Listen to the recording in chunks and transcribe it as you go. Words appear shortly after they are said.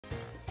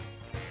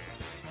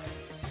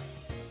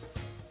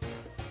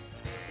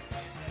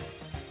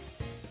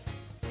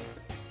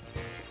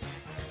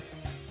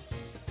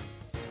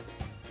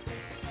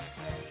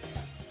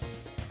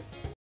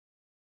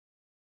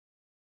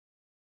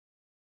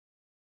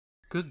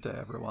Good day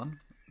everyone,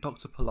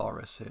 Dr.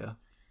 Polaris here.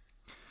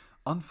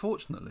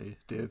 Unfortunately,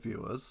 dear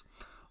viewers,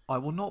 I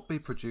will not be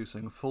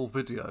producing full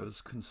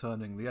videos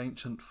concerning the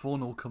ancient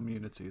faunal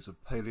communities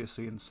of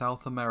Paleocene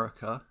South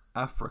America,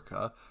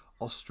 Africa,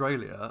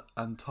 Australia,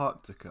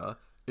 Antarctica,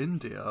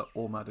 India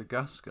or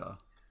Madagascar.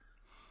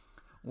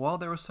 While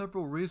there are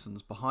several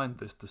reasons behind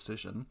this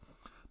decision,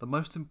 the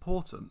most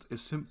important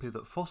is simply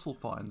that fossil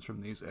finds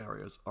from these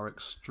areas are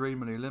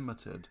extremely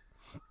limited.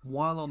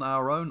 While on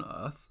our own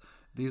Earth,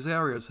 these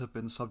areas have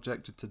been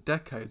subjected to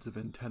decades of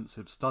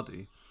intensive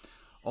study,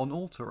 on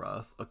Alter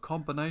Earth, a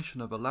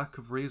combination of a lack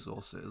of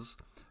resources,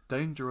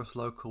 dangerous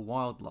local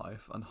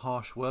wildlife and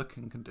harsh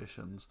working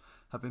conditions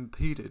have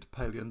impeded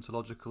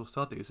paleontological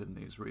studies in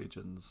these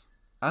regions.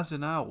 As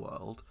in our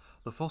world,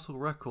 the fossil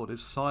record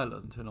is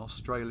silent in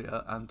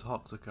Australia,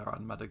 Antarctica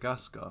and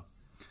Madagascar,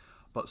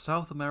 but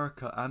South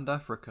America and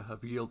Africa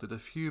have yielded a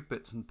few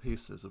bits and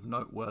pieces of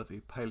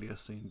noteworthy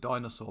Paleocene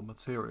dinosaur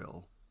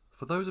material.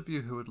 For those of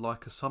you who would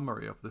like a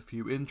summary of the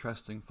few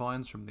interesting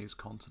finds from these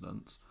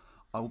continents,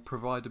 I will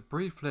provide a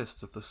brief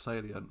list of the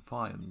salient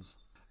finds.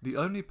 The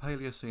only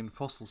Paleocene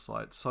fossil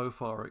site so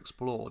far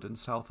explored in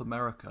South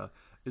America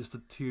is the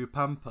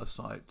Tiupampa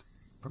site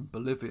from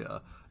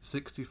Bolivia,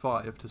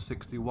 65 to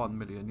 61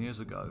 million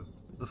years ago.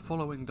 The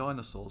following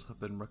dinosaurs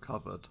have been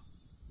recovered.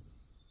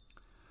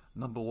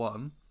 Number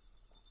 1.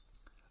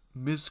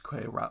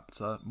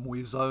 Mizqueraptor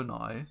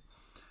muizoni,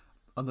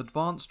 an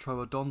advanced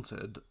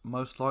troodontid,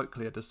 most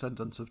likely a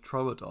descendant of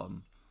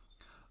Troodon.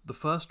 The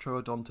first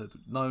troodontid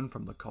known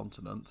from the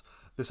continent,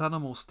 this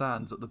animal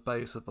stands at the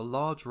base of a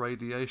large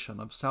radiation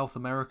of South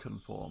American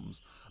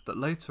forms that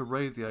later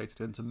radiated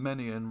into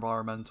many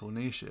environmental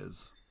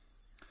niches.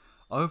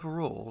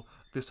 Overall,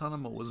 this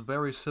animal was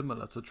very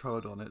similar to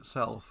Troodon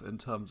itself in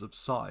terms of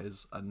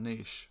size and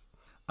niche.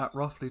 At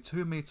roughly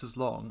 2 meters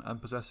long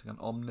and possessing an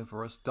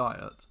omnivorous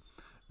diet,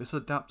 this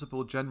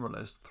adaptable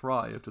generalist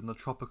thrived in the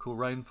tropical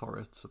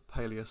rainforests of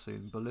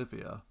Paleocene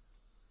Bolivia.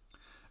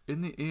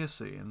 In the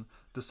Eocene,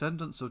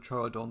 descendants of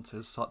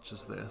troodontids such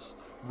as this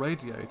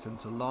radiate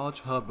into large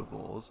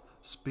herbivores,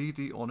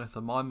 speedy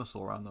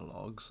ornithomimosaur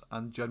analogues,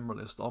 and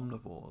generalist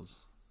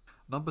omnivores.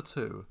 Number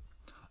 2.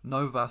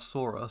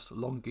 Novasaurus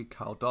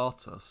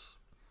longicaudatus,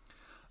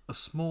 a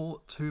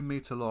small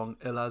 2-meter-long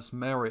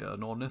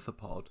elasmerian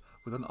ornithopod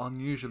with an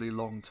unusually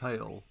long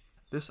tail.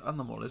 This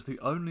animal is the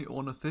only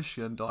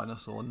ornithischian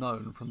dinosaur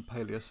known from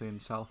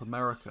Paleocene South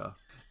America.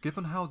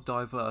 Given how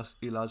diverse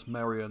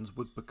elasmerians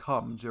would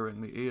become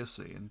during the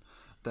Eocene,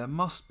 there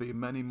must be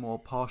many more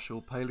partial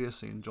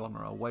Paleocene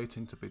genera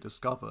waiting to be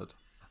discovered.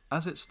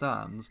 As it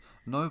stands,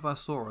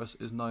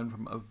 Novasaurus is known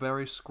from a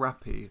very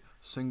scrappy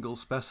single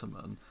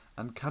specimen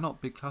and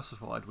cannot be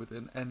classified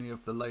within any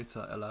of the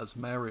later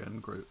elasmerian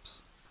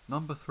groups.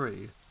 Number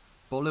 3.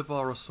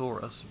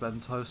 Bolivarosaurus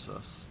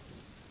ventosus,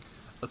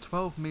 a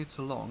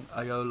 12-meter-long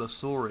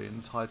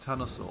Aeolosaurian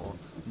titanosaur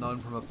known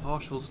from a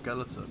partial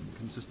skeleton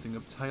consisting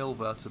of tail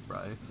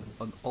vertebrae,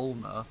 an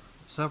ulna,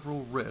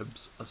 several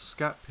ribs, a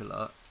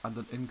scapula, and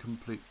an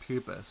incomplete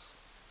pubis.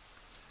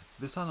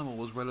 This animal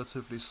was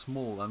relatively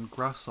small and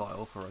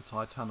gracile for a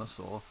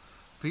titanosaur,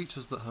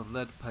 features that have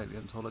led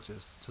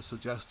paleontologists to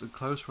suggest a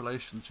close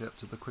relationship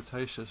to the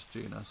Cretaceous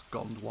genus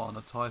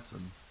Gondwana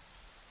titan.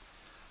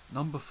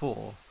 Number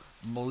 4.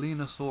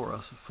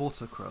 Molinosaurus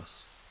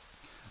forticrus,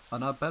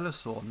 an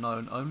abelisaur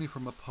known only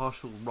from a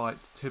partial right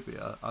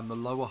tibia and the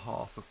lower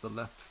half of the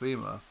left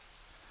femur.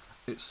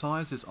 Its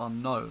size is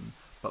unknown,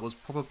 but was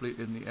probably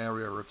in the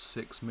area of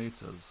 6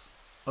 meters.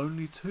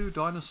 Only 2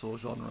 dinosaur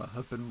genera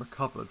have been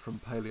recovered from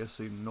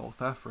Paleocene North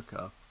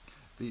Africa,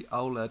 the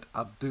Auled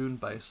Abdoun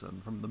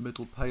Basin from the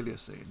Middle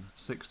Paleocene,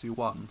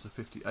 61 to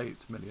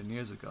 58 million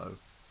years ago.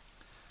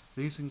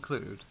 These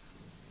include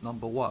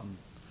number 1.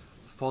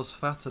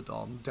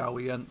 Phosphatodon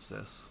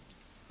dowiensis,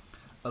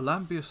 a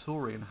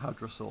lambeosaurian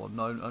hadrosaur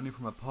known only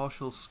from a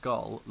partial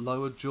skull,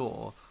 lower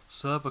jaw,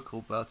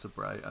 cervical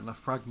vertebrae and a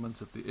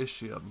fragment of the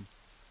ischium.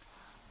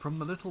 From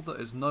the little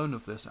that is known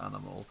of this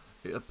animal,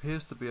 it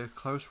appears to be a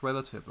close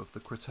relative of the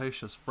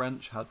Cretaceous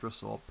French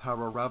hadrosaur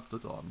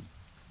Pararhabdodon.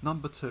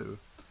 Number 2.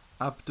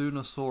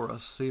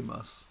 Abdounosaurus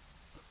simus,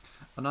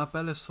 an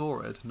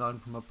abelisaurid known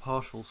from a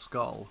partial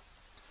skull.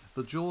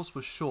 The jaws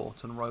were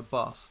short and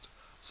robust,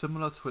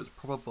 similar to its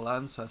probable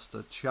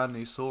ancestor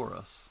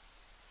Tyrannosaurus.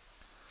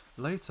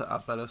 Later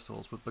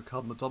abelisaurs would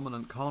become the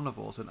dominant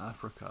carnivores in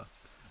Africa,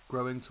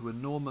 growing to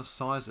enormous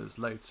sizes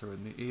later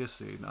in the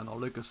Eocene and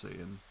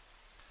Oligocene.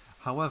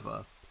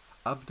 However,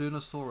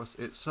 Abdounosaurus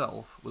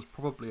itself was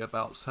probably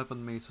about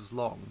 7 meters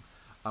long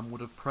and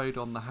would have preyed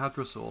on the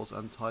hadrosaurs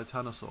and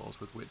titanosaurs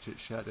with which it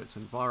shared its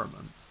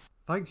environment.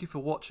 Thank you for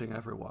watching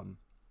everyone.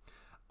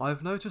 I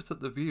have noticed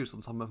that the views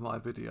on some of my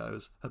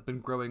videos have been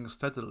growing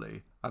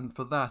steadily, and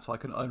for that I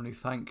can only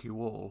thank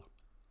you all.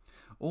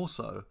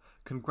 Also,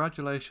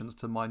 congratulations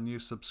to my new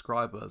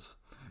subscribers.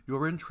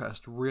 Your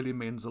interest really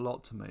means a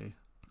lot to me.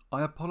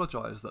 I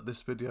apologise that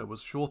this video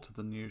was shorter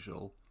than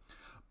usual,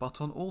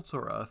 but on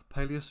Alter Earth,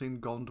 Paleocene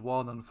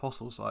Gondwanan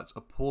fossil sites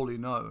are poorly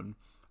known,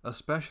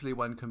 especially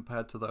when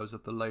compared to those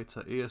of the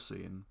later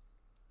Eocene.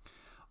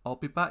 I'll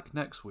be back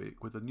next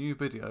week with a new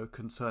video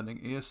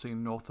concerning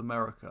Eocene North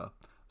America,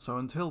 so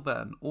until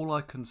then, all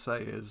I can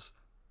say is,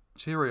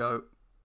 cheerio!